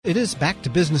It is back to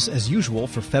business as usual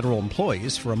for federal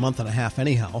employees for a month and a half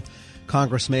anyhow.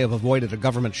 Congress may have avoided a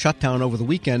government shutdown over the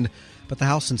weekend, but the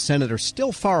House and Senate are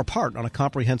still far apart on a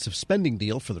comprehensive spending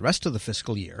deal for the rest of the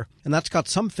fiscal year, and that's got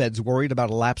some feds worried about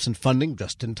a lapse in funding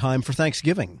just in time for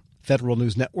Thanksgiving. Federal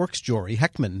News Network's Jory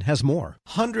Heckman has more.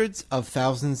 Hundreds of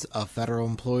thousands of federal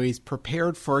employees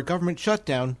prepared for a government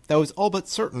shutdown that was all but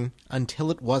certain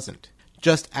until it wasn't.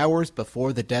 Just hours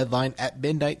before the deadline at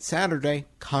midnight Saturday,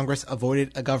 Congress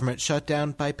avoided a government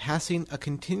shutdown by passing a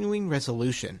continuing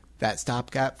resolution. That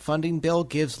stopgap funding bill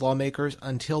gives lawmakers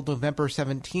until November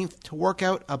 17th to work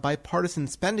out a bipartisan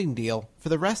spending deal for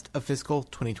the rest of fiscal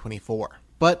 2024.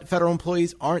 But federal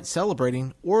employees aren't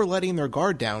celebrating or letting their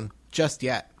guard down just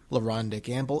yet. LaRhonda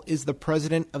Gamble is the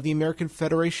president of the American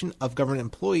Federation of Government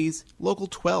Employees, Local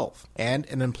 12, and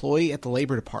an employee at the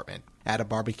Labor Department. At a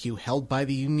barbecue held by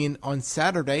the union on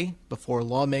Saturday, before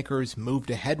lawmakers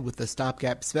moved ahead with the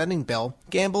stopgap spending bill,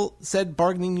 Gamble said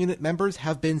bargaining unit members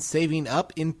have been saving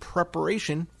up in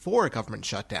preparation for a government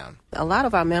shutdown. A lot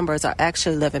of our members are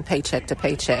actually living paycheck to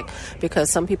paycheck because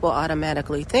some people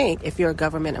automatically think if you're a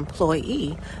government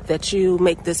employee that you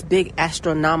make this big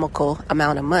astronomical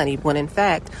amount of money, when in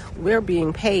fact we're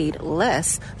being paid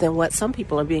less than what some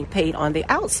people are being paid on the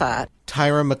outside.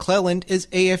 Tyra McClelland is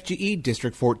AFGE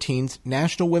District 14's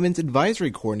National Women's Advisory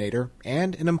Coordinator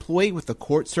and an employee with the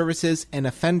Court Services and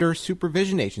Offender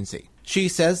Supervision Agency. She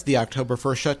says the October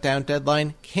 1st shutdown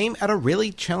deadline came at a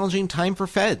really challenging time for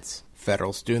feds.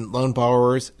 Federal student loan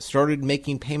borrowers started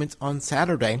making payments on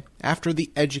Saturday after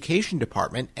the Education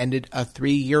Department ended a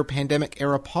 3-year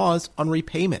pandemic-era pause on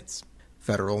repayments.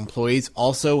 Federal employees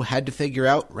also had to figure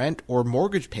out rent or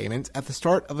mortgage payments at the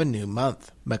start of a new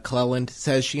month. McClelland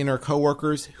says she and her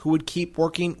coworkers, who would keep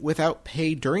working without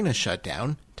pay during a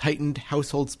shutdown, tightened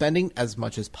household spending as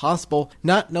much as possible,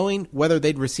 not knowing whether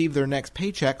they'd receive their next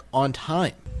paycheck on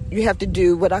time. You have to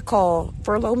do what I call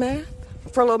furlough math.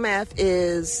 Furlough math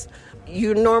is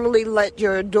you normally let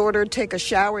your daughter take a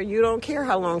shower. You don't care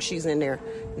how long she's in there.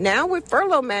 Now with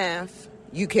furlough math,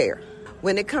 you care.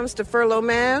 When it comes to furlough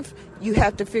math, you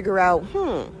have to figure out,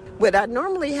 would I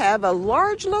normally have a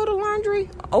large load of laundry?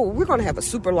 Oh, we're going to have a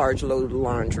super large load of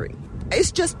laundry.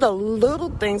 It's just the little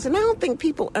things, and I don't think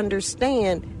people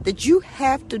understand that you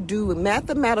have to do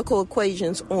mathematical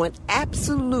equations on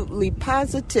absolutely,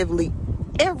 positively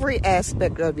every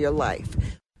aspect of your life.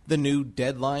 The new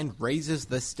deadline raises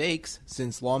the stakes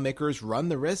since lawmakers run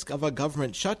the risk of a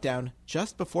government shutdown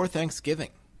just before Thanksgiving.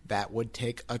 That would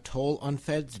take a toll on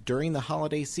feds during the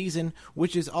holiday season,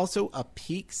 which is also a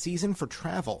peak season for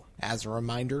travel. As a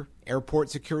reminder, airport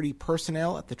security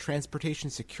personnel at the Transportation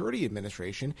Security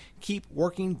Administration keep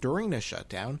working during a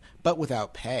shutdown, but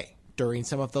without pay. During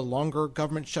some of the longer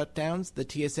government shutdowns, the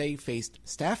TSA faced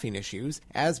staffing issues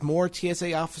as more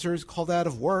TSA officers called out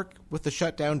of work, with the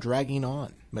shutdown dragging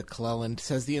on. McClelland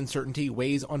says the uncertainty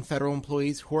weighs on federal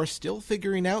employees who are still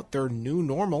figuring out their new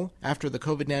normal after the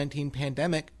COVID-19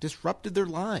 pandemic disrupted their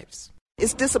lives.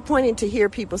 It's disappointing to hear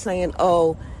people saying,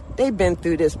 oh, they've been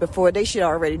through this before, they should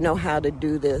already know how to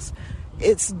do this.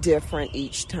 It's different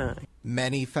each time.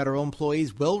 Many federal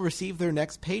employees will receive their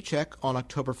next paycheck on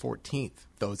October 14th.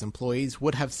 Those employees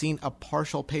would have seen a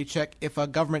partial paycheck if a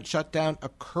government shutdown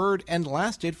occurred and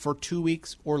lasted for 2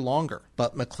 weeks or longer.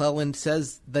 But McClelland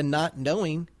says the not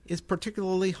knowing is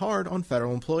particularly hard on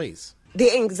federal employees.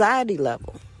 The anxiety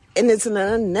level, and it's an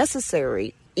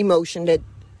unnecessary emotion that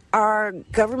our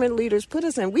government leaders put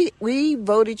us in. We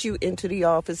voted you into the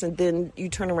office, and then you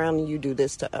turn around and you do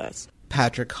this to us.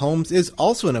 Patrick Holmes is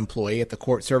also an employee at the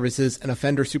Court Services and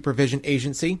Offender Supervision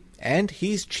Agency, and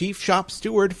he's Chief Shop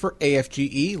Steward for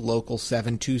AFGE Local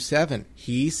 727.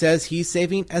 He says he's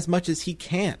saving as much as he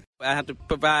can. I have to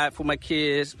provide for my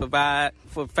kids, provide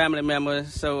for family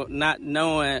members, so not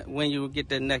knowing when you will get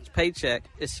the next paycheck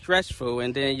is stressful,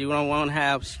 and then you don't want to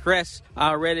have stress.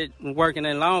 Already working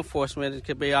in law enforcement, it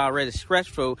could be already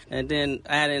stressful, and then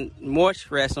adding more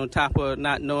stress on top of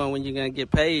not knowing when you're going to get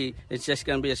paid, it's just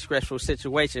going to be a stressful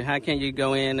situation. How can you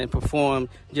go in and perform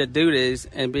your duties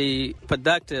and be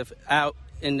productive out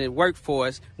in the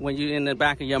workforce when you're in the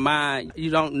back of your mind, you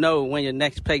don't know when your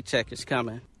next paycheck is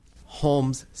coming?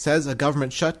 Holmes says a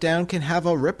government shutdown can have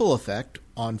a ripple effect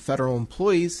on federal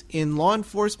employees in law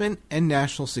enforcement and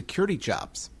national security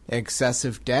jobs.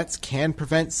 Excessive debts can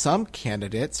prevent some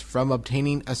candidates from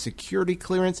obtaining a security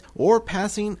clearance or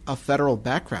passing a federal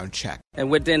background check. And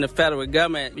within the federal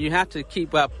government, you have to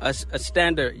keep up a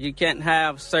standard. You can't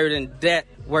have certain debt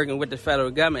working with the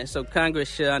federal government. So Congress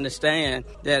should understand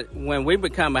that when we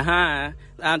become behind,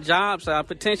 our jobs are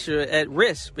potentially at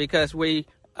risk because we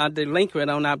are delinquent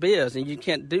on our bills, and you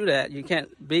can't do that. You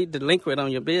can't be delinquent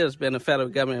on your bills being a federal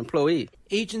government employee.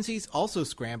 Agencies also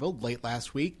scrambled late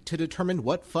last week to determine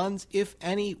what funds, if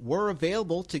any, were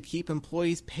available to keep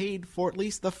employees paid for at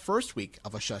least the first week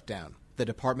of a shutdown. The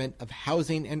Department of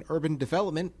Housing and Urban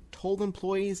Development told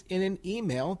employees in an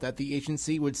email that the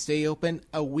agency would stay open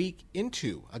a week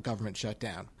into a government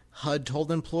shutdown. HUD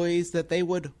told employees that they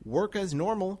would work as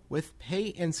normal with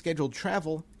pay and scheduled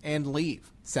travel and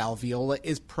leave. Sal Viola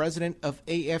is president of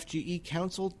AFGE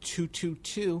Council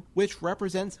 222, which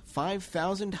represents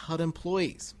 5,000 HUD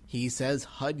employees. He says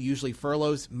HUD usually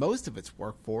furloughs most of its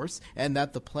workforce and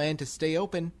that the plan to stay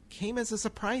open came as a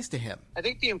surprise to him. I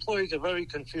think the employees are very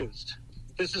confused.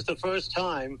 This is the first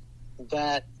time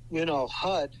that,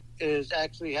 HUD is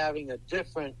actually having a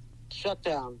different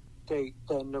shutdown date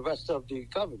than the rest of the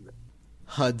government.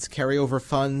 HUD's carryover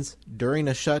funds during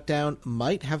a shutdown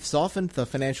might have softened the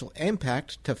financial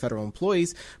impact to federal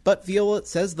employees, but Viola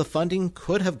says the funding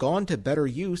could have gone to better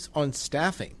use on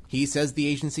staffing. He says the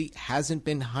agency hasn't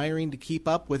been hiring to keep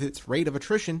up with its rate of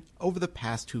attrition over the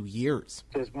past 2 years.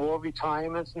 There's more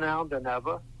retirements now than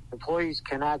ever. Employees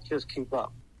cannot just keep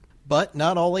up. But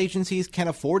not all agencies can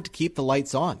afford to keep the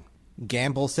lights on.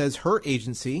 Gamble says her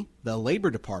agency, the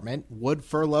Labor Department, would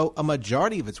furlough a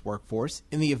majority of its workforce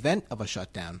in the event of a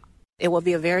shutdown. It will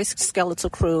be a very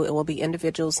skeletal crew. It will be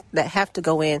individuals that have to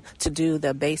go in to do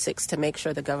the basics to make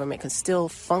sure the government can still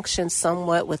function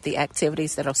somewhat with the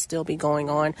activities that will still be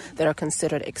going on that are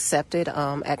considered accepted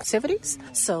activities.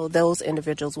 So those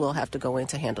individuals will have to go in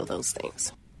to handle those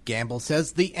things. Gamble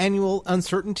says the annual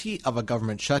uncertainty of a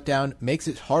government shutdown makes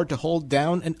it hard to hold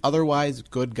down an otherwise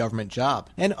good government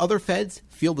job, and other feds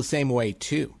feel the same way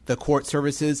too. The Court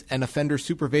Services and Offender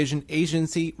Supervision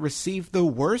Agency received the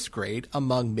worst grade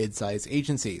among mid-sized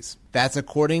agencies. That's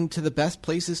according to the best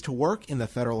places to work in the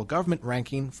federal government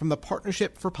ranking from the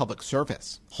Partnership for Public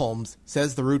Service. Holmes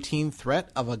says the routine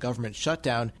threat of a government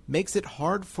shutdown makes it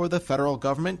hard for the federal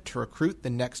government to recruit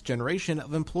the next generation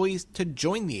of employees to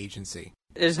join the agency.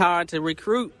 It's hard to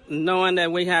recruit, knowing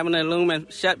that we have an looming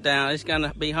shutdown. It's going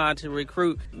to be hard to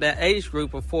recruit that age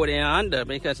group of 40 and under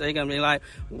because they're going to be like,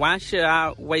 why should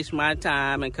I waste my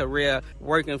time and career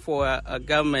working for a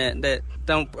government that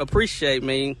don't appreciate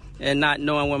me and not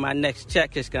knowing when my next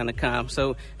check is going to come?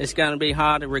 So it's going to be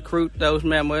hard to recruit those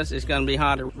members. It's going to be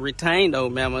hard to retain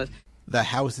those members. The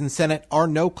House and Senate are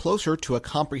no closer to a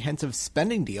comprehensive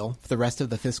spending deal for the rest of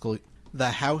the fiscal year.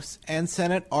 The House and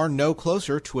Senate are no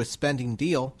closer to a spending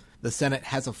deal. The Senate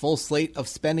has a full slate of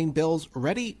spending bills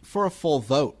ready for a full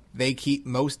vote. They keep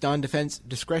most non-defense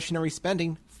discretionary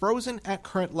spending frozen at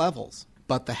current levels.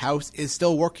 But the House is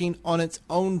still working on its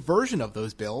own version of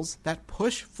those bills that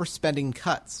push for spending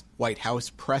cuts. White House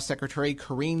Press Secretary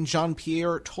Karine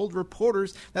Jean-Pierre told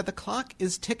reporters that the clock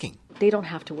is ticking. They don't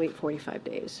have to wait 45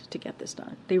 days to get this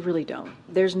done. They really don't.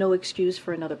 There's no excuse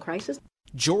for another crisis.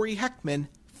 Jory Heckman,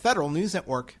 Federal News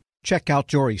Network. Check out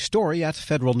Jory's story at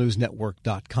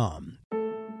federalnewsnetwork.com.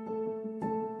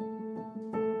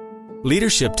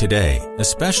 Leadership today,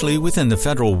 especially within the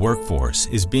federal workforce,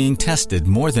 is being tested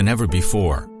more than ever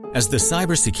before. As the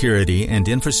Cybersecurity and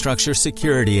Infrastructure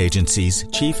Security Agency's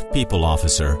Chief People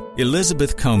Officer,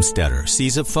 Elizabeth Comstetter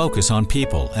sees a focus on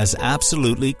people as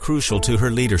absolutely crucial to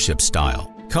her leadership style.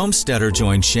 Comstetter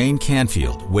joined Shane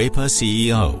Canfield, WEPA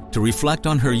CEO, to reflect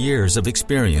on her years of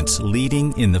experience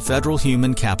leading in the federal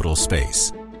human capital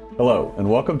space. Hello, and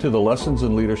welcome to the Lessons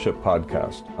in Leadership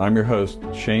podcast. I'm your host,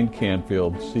 Shane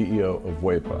Canfield, CEO of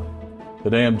WEPA.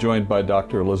 Today I'm joined by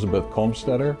Dr. Elizabeth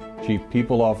Comstetter, Chief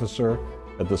People Officer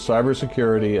at the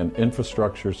Cybersecurity and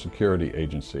Infrastructure Security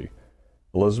Agency.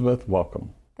 Elizabeth,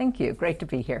 welcome. Thank you. Great to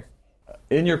be here.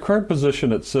 In your current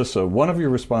position at CISA, one of your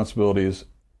responsibilities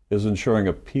is ensuring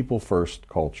a people-first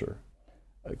culture.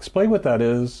 Explain what that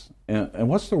is, and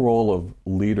what's the role of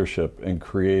leadership in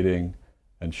creating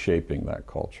and shaping that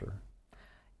culture?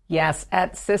 Yes,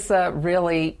 at CISA,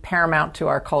 really paramount to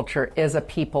our culture is a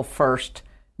people-first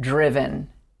driven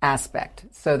aspect,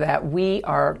 so that we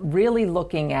are really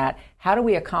looking at how do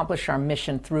we accomplish our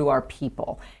mission through our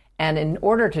people. And in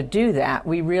order to do that,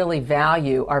 we really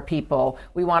value our people.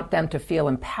 We want them to feel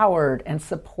empowered and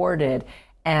supported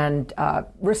and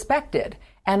respected,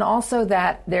 and also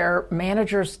that their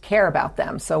managers care about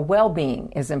them. So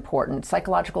well-being is important.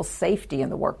 Psychological safety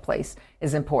in the workplace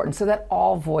is important, so that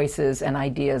all voices and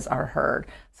ideas are heard.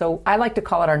 So I like to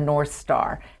call it our North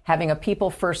Star. Having a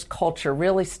people-first culture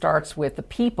really starts with the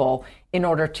people in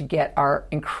order to get our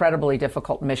incredibly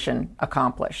difficult mission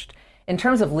accomplished. In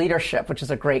terms of leadership, which is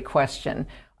a great question,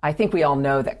 I think we all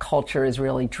know that culture is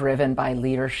really driven by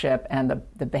leadership and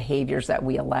the behaviors that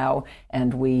we allow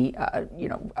and we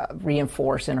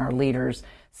reinforce in our leaders.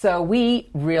 So we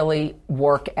really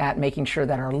work at making sure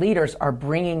that our leaders are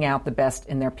bringing out the best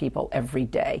in their people every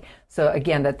day. So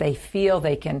again, that they feel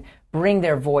they can bring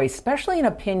their voice, especially an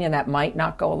opinion that might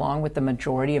not go along with the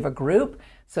majority of a group,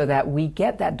 so that we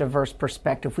get that diverse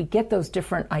perspective. We get those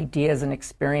different ideas and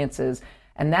experiences.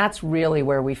 And that's really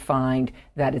where we find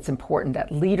that it's important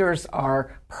that leaders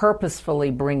are purposefully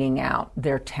bringing out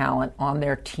their talent on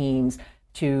their teams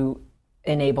to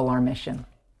enable our mission.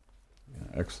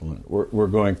 Yeah, excellent. We're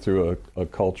going through a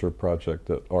culture project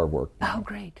at our work now. Oh,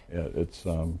 great. Yeah,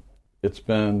 it's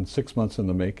been 6 months in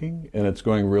the making, and it's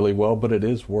going really well, but it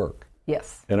is work.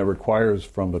 Yes. And it requires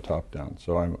from the top down.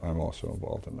 So I'm also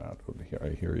involved in that.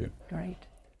 I hear you. Great.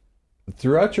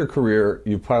 Throughout your career,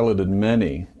 you piloted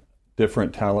many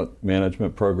different talent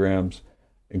management programs,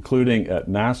 including at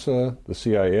NASA, the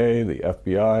CIA, the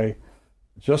FBI,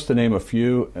 just to name a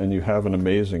few, and you have an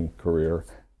amazing career.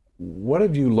 What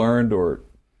have you learned, or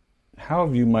how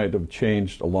have you might have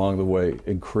changed along the way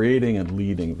in creating and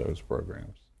leading those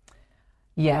programs?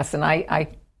 Yes, and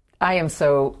I am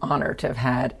so honored to have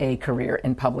had a career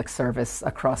in public service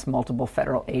across multiple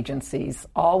federal agencies,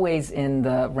 always in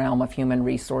the realm of human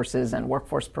resources and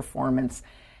workforce performance.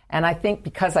 And I think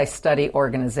because I study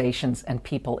organizations and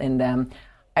people in them,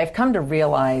 I've come to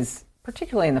realize,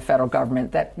 particularly in the federal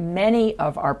government, that many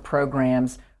of our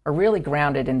programs are really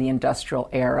grounded in the industrial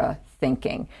era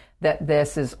thinking, that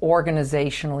this is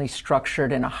organizationally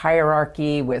structured in a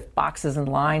hierarchy with boxes and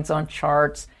lines on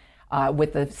charts,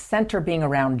 with the center being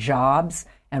around jobs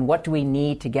and what do we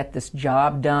need to get this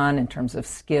job done in terms of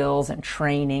skills and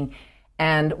training.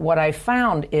 And what I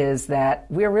found is that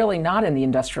we're really not in the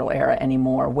industrial era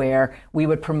anymore, where we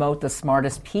would promote the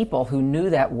smartest people who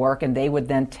knew that work, and they would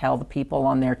then tell the people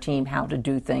on their team how to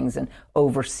do things and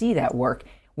oversee that work.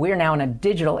 We're now in a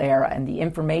digital era and the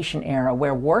information era,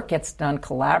 where work gets done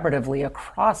collaboratively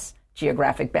across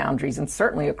geographic boundaries and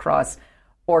certainly across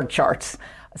org charts.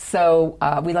 So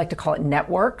we like to call it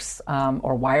networks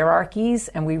or hierarchies,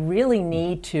 and we really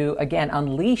need to, again,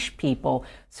 unleash people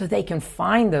so they can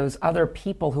find those other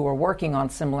people who are working on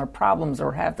similar problems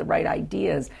or have the right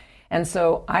ideas. And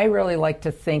so I really like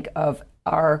to think of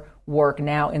our work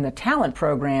now in the talent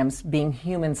programs being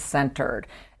human-centered.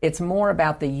 It's more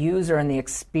about the user and the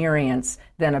experience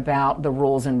than about the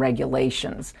rules and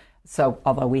regulations. So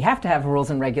although we have to have rules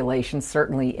and regulations,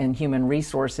 certainly in human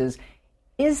resources,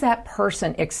 is that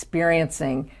person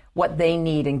experiencing what they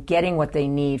need and getting what they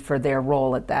need for their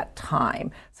role at that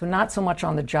time? So not so much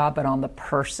on the job, but on the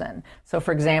person. So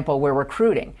for example, we're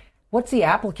recruiting. What's the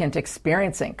applicant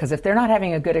experiencing? Because if they're not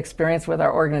having a good experience with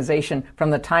our organization from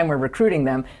the time we're recruiting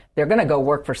them, they're going to go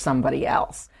work for somebody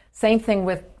else. Same thing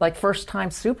with like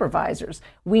first-time supervisors.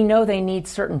 We know they need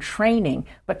certain training,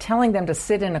 but telling them to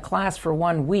sit in a class for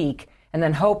 1 week and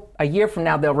then hope a year from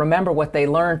now they'll remember what they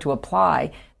learned to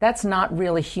apply, that's not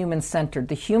really human-centered.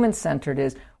 The human-centered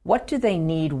is, what do they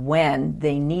need when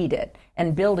they need it?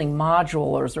 And building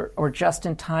modules or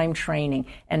just-in-time training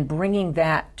and bringing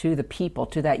that to the people,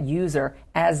 to that user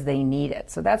as they need it.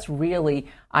 So that's really,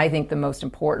 I think, the most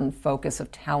important focus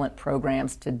of talent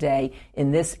programs today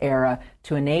in this era,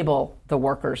 to enable the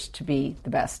workers to be the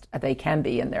best they can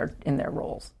be in their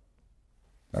roles.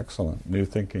 Excellent. New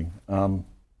thinking.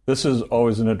 This is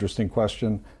always an interesting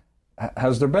question.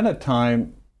 Has there been a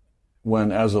time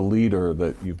when, as a leader,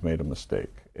 that you've made a mistake?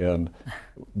 And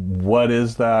what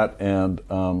is that? And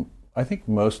I think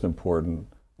most important,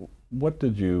 what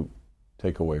did you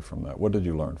take away from that? What did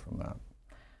you learn from that?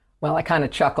 Well, I kind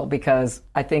of chuckle because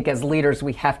I think as leaders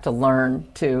we have to learn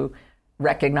to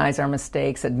recognize our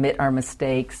mistakes, admit our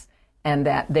mistakes, and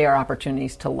that they are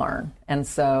opportunities to learn. And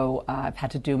so I've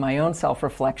had to do my own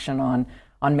self-reflection on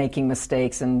making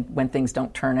mistakes and when things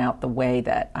don't turn out the way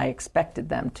that I expected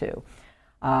them to.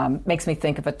 Makes me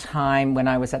think of a time when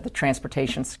I was at the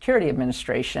Transportation Security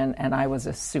Administration and I was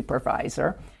a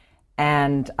supervisor,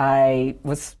 and I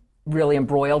was really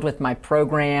embroiled with my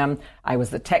program. I was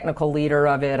the technical leader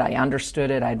of it. I understood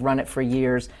it. I'd run it for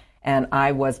years, and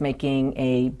I was making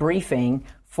a briefing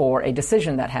for a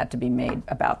decision that had to be made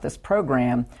about this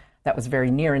program that was very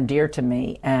near and dear to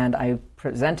me. And I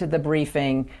presented the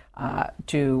briefing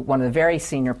to one of the very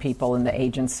senior people in the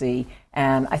agency,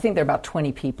 and I think there are about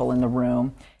 20 people in the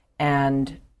room.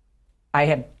 And I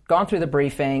had gone through the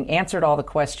briefing, answered all the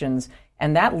questions,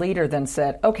 and that leader then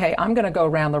said, okay, I'm going to go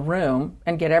around the room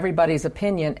and get everybody's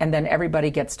opinion, and then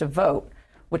everybody gets to vote,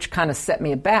 which kind of set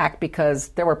me aback because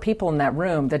there were people in that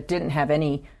room that didn't have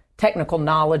any technical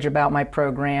knowledge about my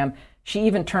program. She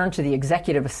even turned to the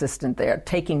executive assistant there,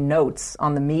 taking notes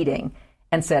on the meeting,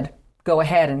 and said, "Go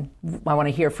ahead, and I want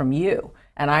to hear from you."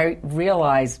 And I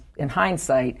realized, in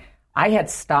hindsight, I had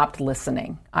stopped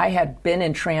listening. I had been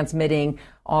in transmitting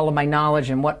all of my knowledge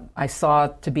and what I saw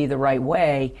to be the right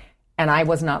way, and I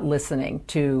was not listening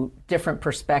to different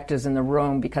perspectives in the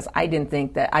room because I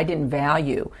didn't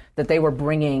value that they were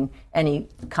bringing any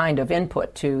kind of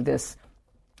input to this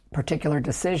particular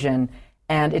decision.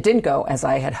 And it didn't go as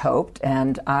I had hoped,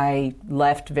 and I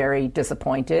left very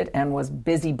disappointed and was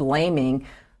busy blaming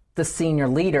the senior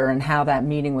leader and how that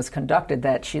meeting was conducted,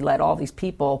 that she let all these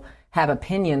people have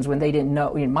opinions when they didn't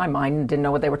know, in my mind, didn't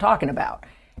know what they were talking about.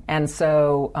 And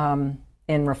so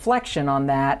in reflection on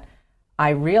that, I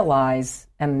realize,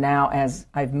 and now as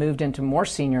I've moved into more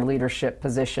senior leadership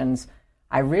positions,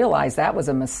 I realize that was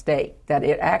a mistake, that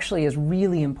it actually is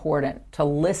really important to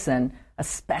listen,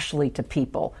 especially to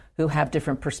people who have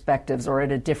different perspectives or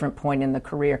at a different point in the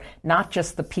career, not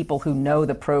just the people who know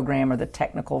the program or the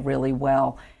technical really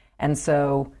well. And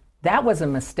so that was a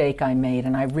mistake I made,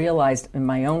 and I realized in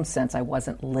my own sense I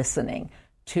wasn't listening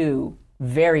to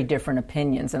very different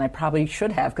opinions, and I probably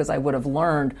should have, because I would have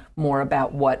learned more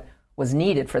about what was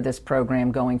needed for this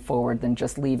program going forward than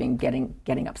just leaving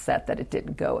getting upset that it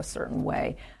didn't go a certain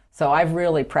way. So I've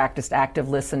really practiced active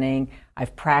listening.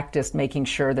 I've practiced making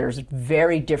sure there's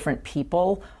very different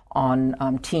people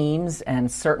on teams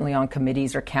and certainly on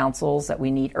committees or councils, that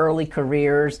we need early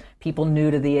careers, people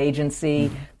new to the agency,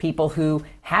 people who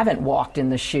haven't walked in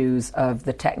the shoes of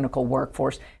the technical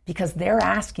workforce, because they're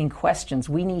asking questions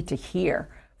we need to hear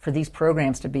for these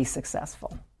programs to be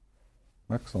successful.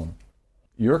 Excellent.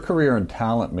 Your career in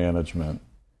talent management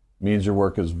means your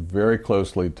work is very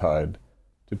closely tied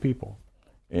to people.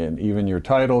 And even your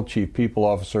title, Chief People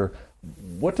Officer,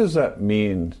 what does that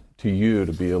mean to you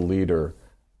to be a leader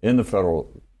in the federal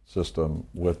system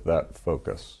with that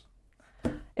focus?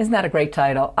 Isn't that a great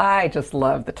title? I just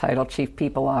love the title Chief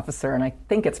People Officer, and I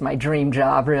think it's my dream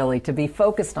job, really, to be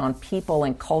focused on people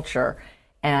and culture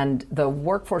and the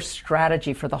workforce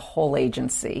strategy for the whole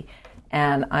agency.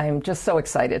 And I'm just so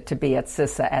excited to be at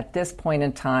CISA at this point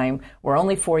in time. We're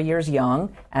only 4 years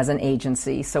young as an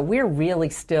agency, so we're really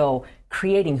still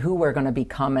creating who we're going to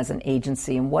become as an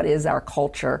agency and what is our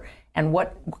culture and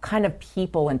what kind of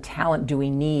people and talent do we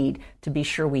need to be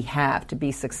sure we have to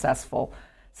be successful.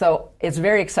 So it's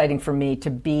very exciting for me to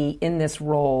be in this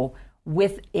role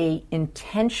with a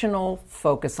intentional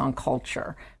focus on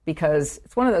culture, because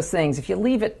it's one of those things, if you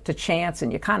leave it to chance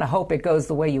and you kind of hope it goes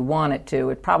the way you want it to,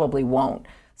 it probably won't.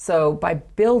 So by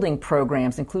building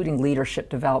programs, including leadership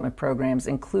development programs,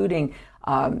 including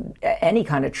any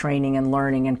kind of training and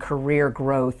learning and career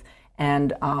growth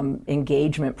and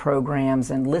engagement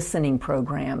programs and listening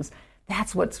programs,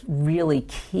 that's what's really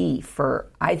key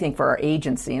for, I think, for our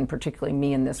agency, and particularly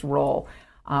me in this role.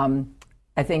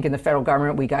 I think in the federal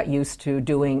government, we got used to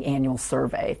doing annual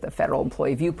survey, the Federal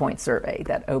Employee Viewpoint Survey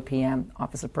that OPM,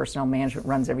 Office of Personnel Management,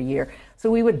 runs every year.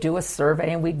 So we would do a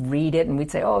survey and we'd read it and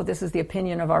we'd say, oh, this is the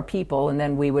opinion of our people. And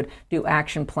then we would do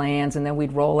action plans, and then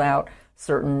we'd roll out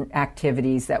certain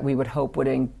activities that we would hope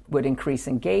would increase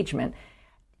engagement.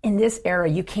 In this era,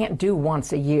 you can't do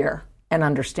once a year and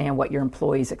understand what your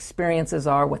employees' experiences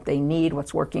are, what they need,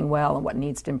 what's working well, and what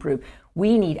needs to improve.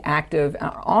 We need active,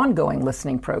 ongoing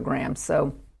listening programs.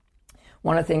 So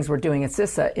one of the things we're doing at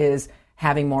CISA is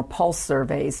having more pulse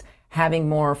surveys, having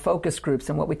more focus groups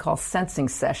and what we call sensing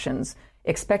sessions,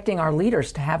 expecting our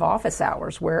leaders to have office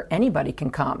hours where anybody can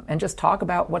come and just talk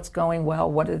about what's going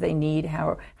well, what do they need,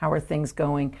 how are things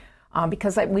going,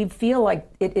 because we feel like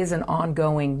it is an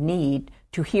ongoing need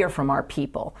to hear from our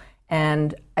people.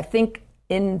 And I think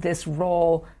in this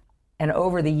role and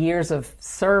over the years of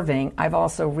serving, I've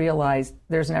also realized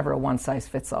there's never a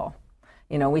one-size-fits-all.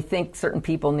 You know, we think certain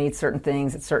people need certain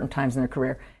things at certain times in their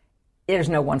career. There's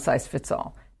no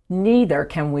one-size-fits-all. Neither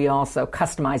can we also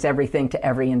customize everything to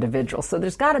every individual. So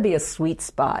there's got to be a sweet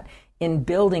spot in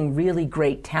building really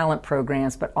great talent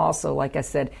programs, but also, like I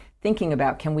said, thinking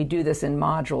about, can we do this in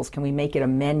modules? Can we make it a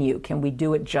menu? Can we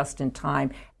do it just in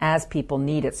time as people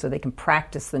need it so they can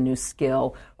practice the new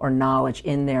skill or knowledge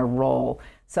in their role?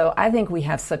 So I think we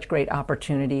have such great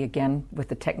opportunity, again, with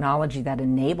the technology that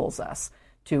enables us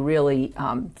to really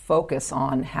focus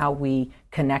on how we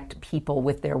connect people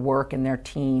with their work and their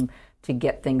team to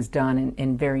get things done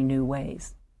in very new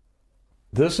ways.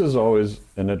 This is always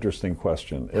an interesting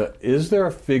question. Is there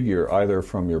a figure, either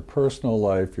from your personal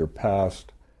life, your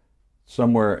past,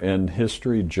 somewhere in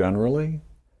history generally,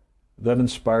 that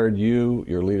inspired you,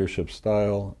 your leadership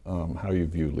style, how you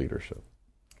view leadership?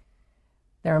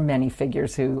 There are many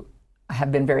figures who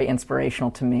have been very inspirational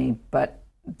to me, but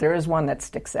there is one that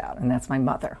sticks out, and that's my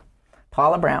mother,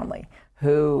 Paula Brownlee,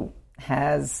 who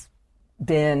has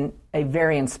been a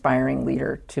very inspiring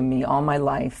leader to me all my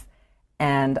life.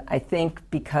 And I think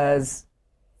because,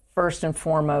 first and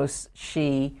foremost,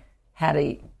 she had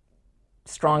a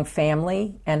strong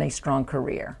family and a strong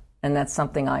career. And that's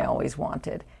something I always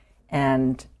wanted.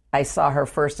 And I saw her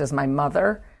first as my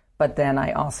mother, but then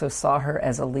I also saw her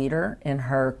as a leader in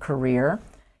her career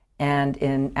and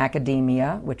in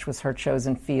academia, which was her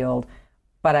chosen field.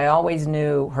 But I always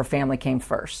knew her family came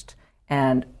first.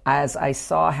 And as I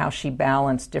saw how she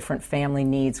balanced different family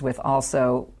needs with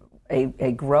also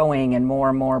a growing and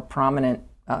more prominent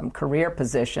career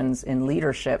positions in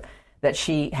leadership, that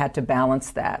she had to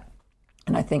balance that.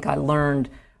 And I think I learned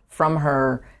from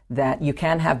her that you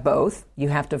can have both. You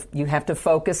have to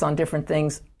focus on different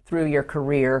things through your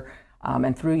career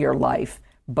and through your life,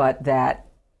 but that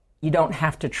you don't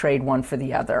have to trade one for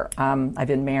the other. I've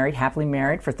been happily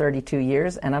married for 32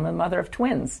 years, and I'm a mother of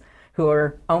twins who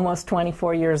are almost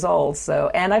 24 years old.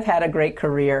 And I've had a great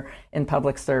career in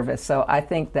public service. So I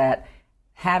think that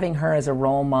having her as a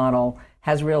role model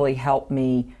has really helped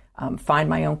me find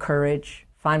my own courage,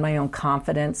 find my own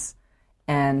confidence,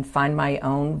 and find my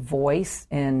own voice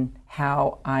in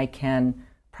how I can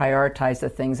prioritize the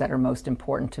things that are most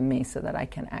important to me so that I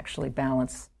can actually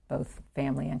balance both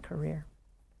family and career.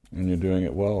 And you're doing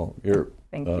it well.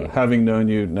 Thank you. Having known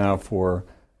you now for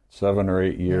 7 or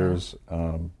 8 years,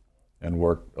 and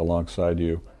worked alongside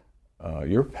you,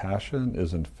 your passion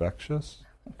is infectious.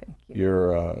 Thank you.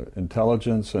 Your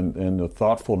intelligence and the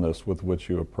thoughtfulness with which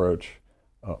you approach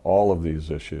all of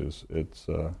these issues, it's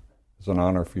an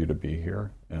honor for you to be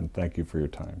here, and thank you for your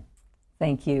time.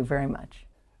 Thank you very much.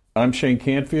 I'm Shane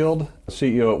Canfield,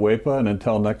 CEO at WEPA, and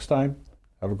until next time,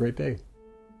 have a great day.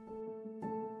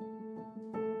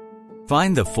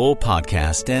 Find the full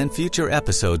podcast and future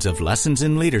episodes of Lessons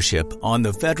in Leadership on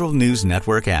the Federal News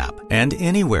Network app and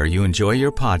anywhere you enjoy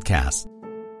your podcasts.